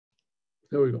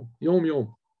There we go. Yom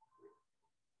Yom.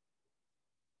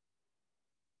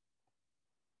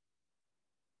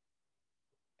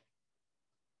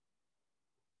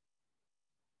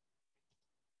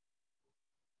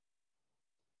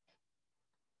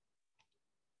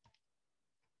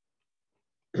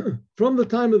 From the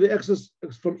time of the exodus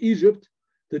from Egypt,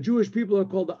 the Jewish people are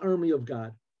called the army of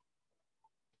God.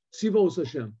 Tzivos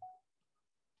Hashem.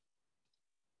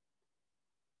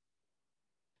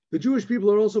 The Jewish people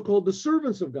are also called the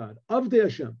servants of God, Avdei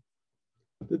Hashem.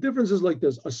 The difference is like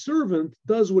this. A servant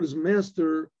does what his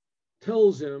master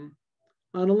tells him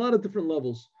on a lot of different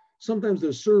levels. Sometimes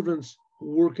there's servants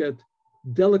who work at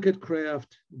delicate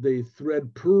craft. They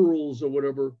thread pearls or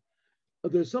whatever.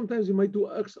 Sometimes you might do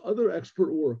other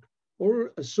expert work.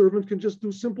 Or a servant can just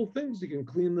do simple things. He can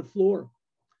clean the floor.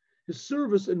 His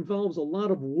service involves a lot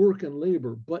of work and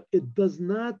labor, but it does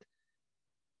not,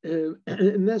 and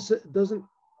that doesn't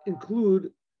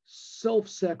include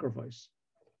self-sacrifice.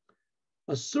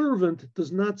 A servant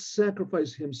does not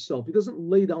sacrifice himself. He doesn't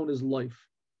lay down his life.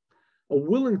 A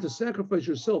willing to sacrifice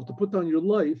yourself, to put down your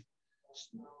life,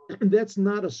 that's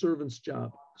not a servant's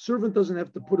job. Servant doesn't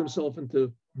have to put himself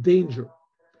into danger.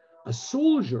 A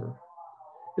soldier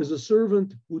is a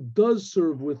servant who does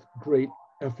serve with great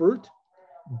effort,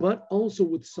 but also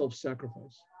with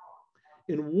self-sacrifice.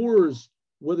 In wars,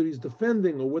 whether he's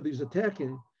defending or whether he's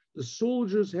attacking, the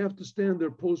soldiers have to stand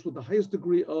their post with the highest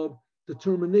degree of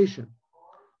determination,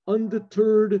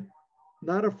 undeterred,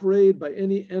 not afraid by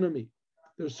any enemy.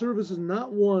 Their service is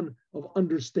not one of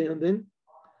understanding.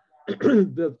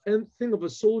 The thing of a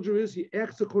soldier is he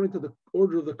acts according to the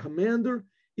order of the commander,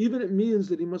 even it means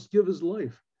that he must give his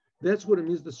life. That's what it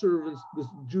means. The servants, the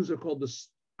Jews are called the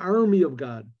army of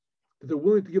God, that they're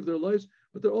willing to give their lives,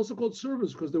 but they're also called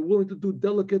servants because they're willing to do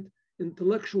delicate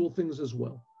intellectual things as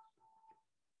well.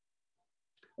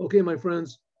 Okay, my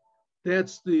friends,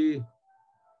 that's the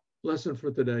lesson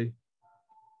for today.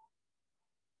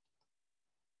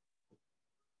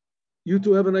 You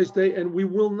two have a nice day, and we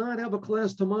will not have a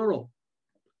class tomorrow.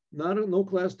 No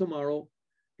class tomorrow,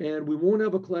 and we won't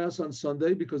have a class on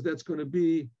Sunday because that's going to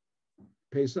be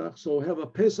Pesach. So have a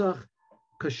Pesach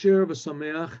kasher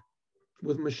v'sameach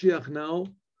with Mashiach now.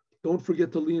 Don't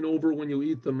forget to lean over when you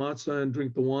eat the matzah and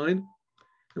drink the wine.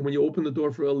 And when you open the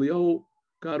door for Eliyahu,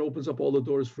 God opens up all the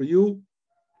doors for you.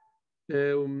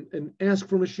 And ask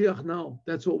for Mashiach now.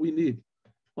 That's what we need.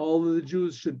 All of the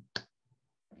Jews should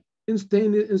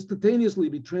instantaneously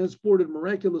be transported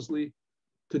miraculously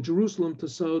to Jerusalem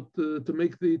to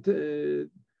make the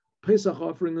Pesach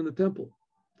offering in the temple.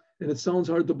 And it sounds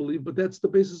hard to believe, but that's the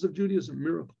basis of Judaism,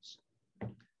 miracles.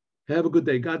 Have a good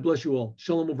day. God bless you all.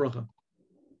 Shalom uvracha.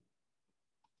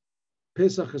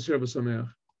 Pesach Kasher v'Sameach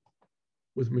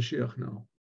with Mashiach now.